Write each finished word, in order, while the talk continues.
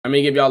I'm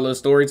gonna give y'all a little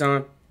story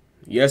time.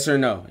 Yes or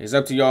no? It's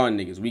up to y'all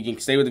niggas. We can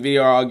stay with the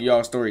video or I'll give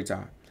y'all story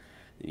time.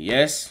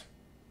 Yes?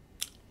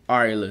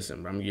 Alright,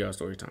 listen, bro. I'm gonna give y'all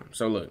story time.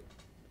 So look.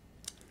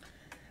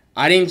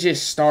 I didn't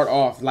just start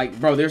off like,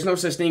 bro, there's no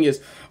such thing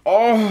as,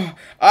 oh,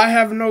 I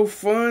have no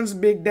funds,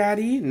 Big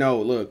Daddy.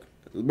 No, look.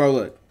 Bro,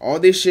 look. All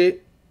this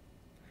shit,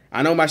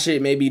 I know my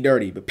shit may be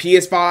dirty, but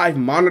PS5,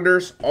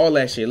 monitors, all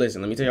that shit.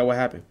 Listen, let me tell y'all what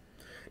happened.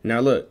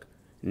 Now look,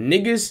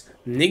 niggas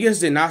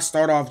did not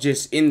start off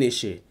just in this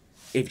shit.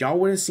 If y'all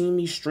would have seen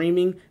me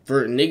streaming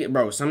for nigga,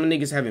 bro, some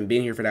niggas haven't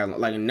been here for that long.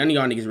 Like none of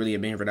y'all niggas really have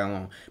been here for that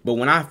long. But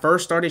when I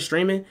first started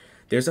streaming,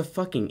 there's a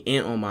fucking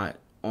ant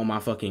on my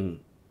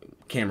fucking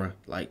camera.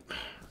 Like,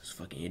 this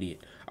fucking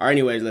idiot. Alright,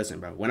 anyways, listen,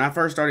 bro. When I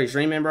first started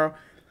streaming, bro,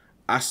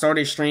 I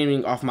started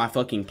streaming off my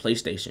fucking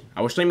PlayStation.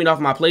 I was streaming off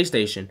my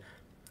PlayStation.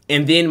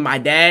 And then my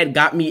dad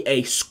got me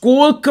a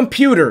school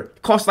computer.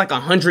 It cost like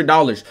 $100,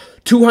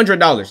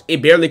 $200.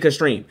 It barely could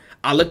stream.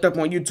 I looked up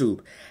on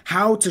YouTube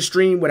how to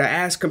stream with an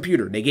ass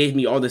computer. They gave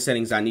me all the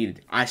settings I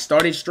needed. I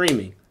started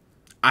streaming.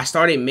 I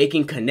started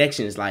making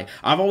connections. Like,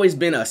 I've always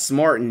been a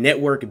smart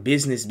network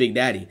business Big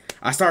Daddy.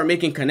 I started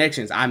making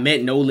connections. I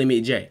met No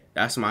Limit J.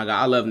 That's my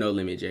guy. I love No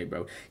Limit J,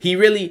 bro. He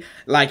really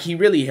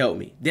helped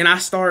me. Then I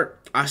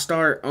start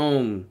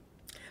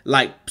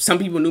like, some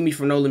people knew me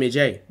from No Limit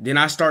J. Then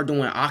I start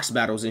doing ox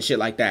battles and shit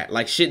like that.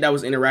 Like, shit that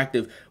was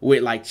interactive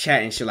with, like,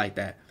 chat and shit like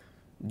that.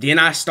 Then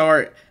I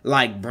start,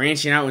 like,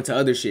 branching out into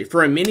other shit.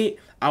 For a minute,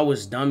 I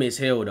was dumb as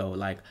hell, though.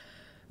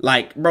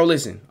 Like, bro,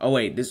 listen. Oh,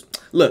 wait.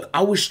 Look,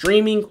 I was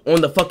streaming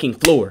on the fucking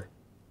floor.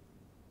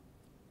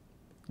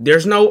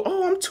 There's no,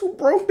 oh, I'm too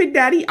broke, Big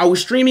Daddy. I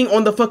was streaming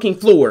on the fucking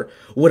floor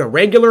with a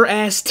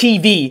regular-ass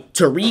TV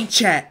to read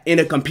chat in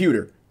a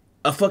computer.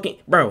 A fucking,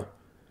 bro.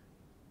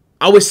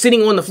 I was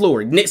sitting on the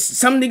floor.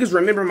 Some niggas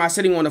remember my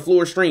sitting on the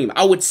floor stream.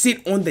 I would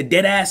sit on the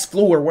dead-ass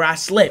floor where I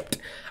slept.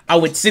 I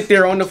would sit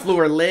there on the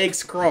floor,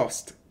 legs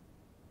crossed.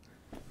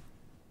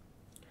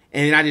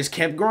 And then I just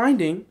kept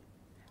grinding.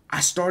 I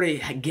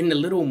started getting a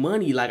little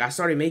money. Like, I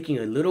started making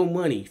a little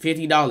money.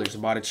 $50,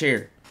 bought a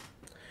chair.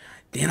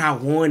 Then I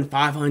won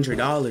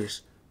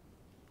 $500.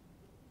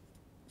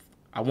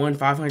 I won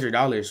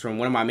 $500 from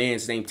one of my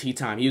mans named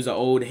T-Time. He was an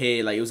old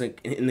head. Like, it was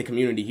in the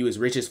community. He was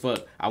rich as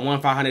fuck. I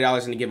won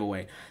 $500 in the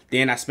giveaway.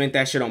 Then I spent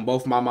that shit on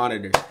both my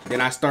monitors.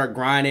 Then I start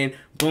grinding.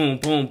 Boom,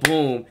 boom,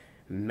 boom.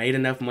 Made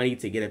enough money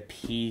to get a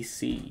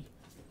PC.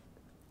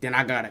 Then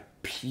I got a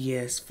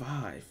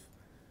PS5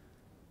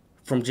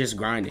 from just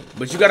grinding.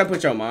 But you got to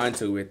put your mind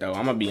to it, though.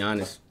 I'm going to be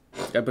honest.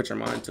 You got to put your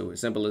mind to it.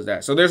 Simple as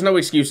that. So there's no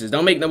excuses.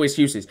 Don't make no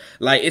excuses.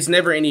 Like, it's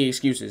never any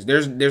excuses.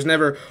 There's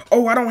never,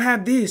 oh, I don't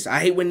have this. I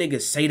hate when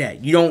niggas say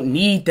that. You don't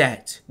need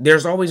that.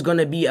 There's always going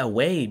to be a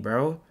way,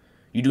 bro.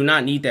 You do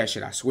not need that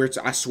shit. I swear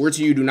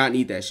to you, do not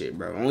need that shit,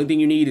 bro. The only thing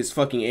you need is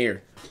fucking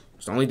air.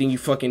 It's the only thing you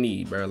fucking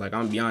need, bro. Like,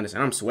 I'm gonna be honest.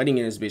 And I'm sweating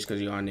in this bitch because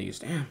y'all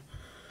niggas. Damn.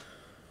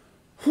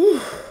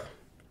 Whew.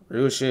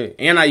 Real shit.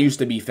 And I used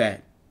to be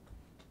fat.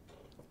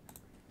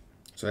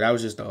 So that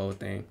was just the whole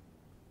thing.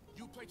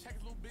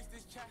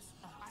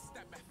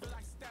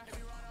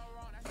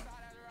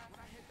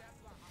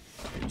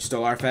 You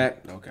still are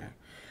fat? Okay.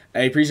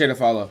 Hey, appreciate the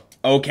follow.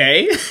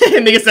 Okay.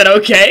 Nigga said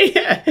okay.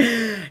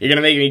 You're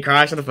gonna make me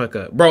cry? Shut the fuck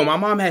up. Bro, my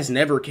mom has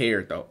never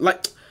cared, though.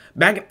 Like,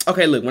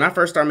 okay, look, when I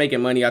first started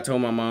making money, I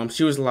told my mom,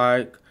 she was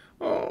like,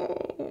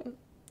 oh,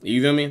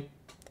 you feel me?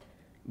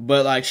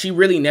 But, like, she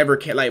really never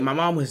cared. Like, my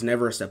mom was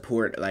never a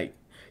support. Like,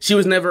 she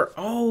was never,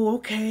 oh,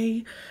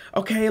 okay,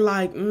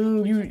 like,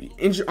 you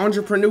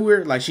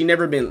entrepreneur. Like, she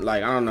never been,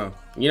 like, I don't know,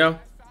 you know?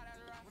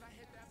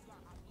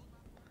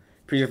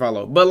 Appreciate the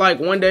follow. But, like,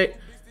 one day,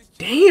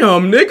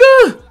 damn,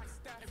 nigga.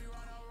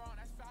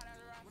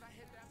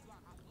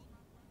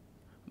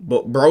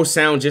 But bro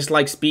sound just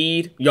like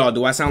Speed. Y'all,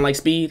 do I sound like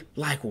Speed?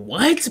 Like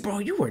what? Bro,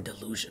 you are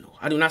delusional.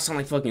 I do not sound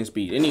like fucking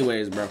Speed.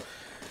 Anyways, bro.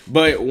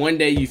 But one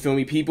day, you feel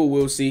me? People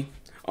will see.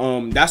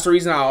 That's the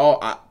reason oh,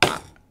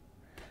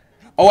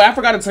 I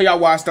forgot to tell y'all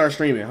why I started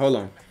streaming. Hold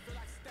on.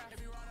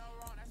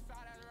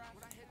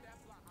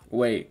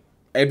 Wait.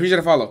 Hey, appreciate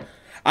the follow.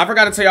 I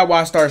forgot to tell y'all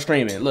why I started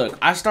streaming. Look,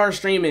 I started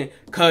streaming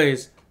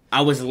because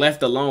I was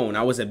left alone.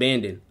 I was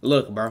abandoned.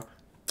 Look, bro.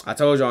 I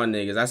told y'all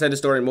niggas. I said the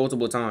story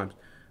multiple times.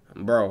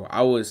 Bro,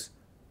 I used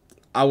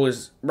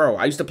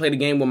to play the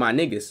game with my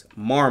niggas.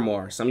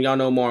 Marmar. Some of y'all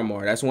know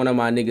Marmar. That's one of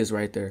my niggas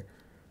right there.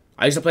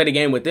 I used to play the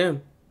game with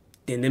them.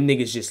 Then them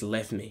niggas just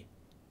left me.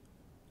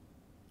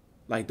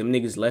 Like, them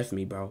niggas left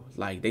me, bro.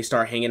 Like, they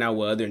start hanging out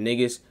with other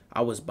niggas.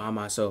 I was by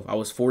myself. I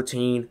was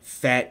 14,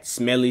 fat,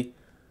 smelly.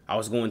 I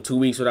was going 2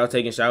 weeks without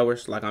taking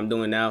showers like I'm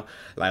doing now.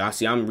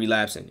 Like, I'm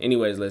relapsing.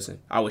 Anyways, listen.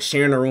 I was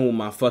sharing a room with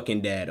my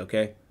fucking dad,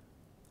 okay?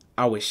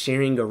 I was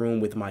sharing a room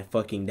with my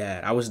fucking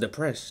dad. I was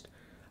depressed.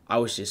 I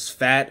was just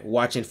fat,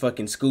 watching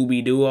fucking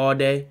Scooby-Doo all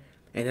day.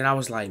 And then I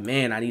was like,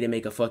 man, I need to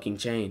make a fucking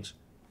change.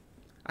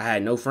 I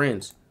had no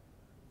friends.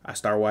 I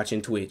start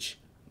watching Twitch.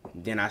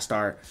 Then I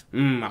start,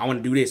 I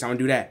want to do this, I want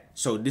to do that.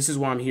 So this is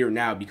why I'm here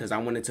now, because I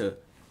wanted to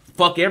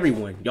fuck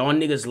everyone. Y'all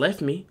niggas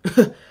left me.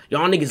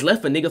 Y'all niggas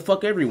left a nigga,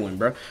 fuck everyone,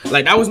 bro.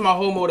 Like, that was my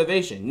whole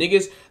motivation.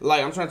 Niggas,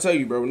 like, I'm trying to tell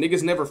you, bro,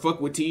 niggas never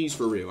fuck with Teige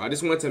for real. I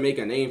just wanted to make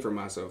a name for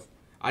myself.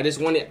 I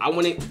wanted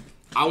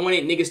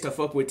niggas to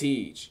fuck with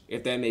Teige,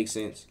 if that makes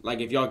sense. Like,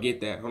 if y'all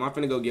get that. Hold on, I'm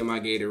finna go get my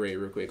Gatorade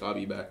real quick. I'll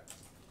be back.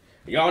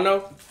 Y'all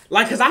know?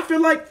 Like, cause I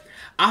feel like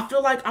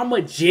I'm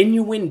a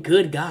genuine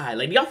good guy.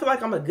 Like, y'all feel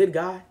like I'm a good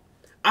guy?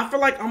 I feel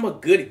like I'm a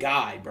good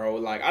guy, bro.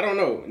 Like, I don't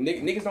know.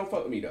 Niggas don't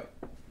fuck with me, though.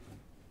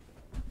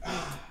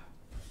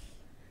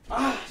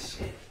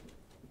 Shit.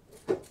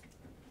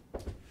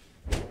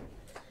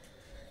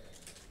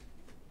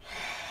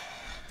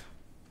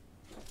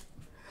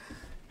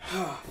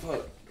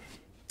 Fuck.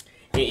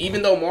 And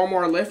even though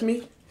Marmar left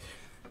me,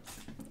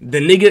 the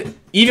nigga,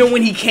 even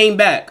when he came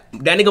back,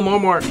 that nigga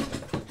Marmar,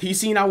 he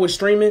seen I was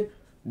streaming.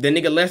 The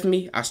nigga left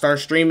me. I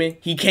started streaming.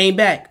 He came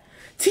back.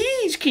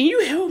 Teige, can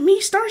you help me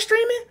start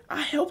streaming?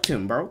 I helped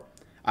him, bro.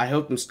 I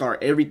helped him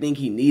start everything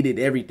he needed,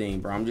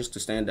 everything, bro. I'm just a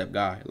stand-up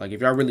guy. Like,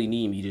 if y'all really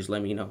need me, just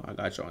let me know. I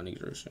got y'all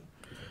niggas.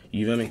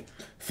 You feel me?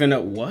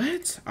 Finna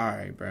what? All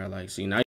right, bro. Like, see, now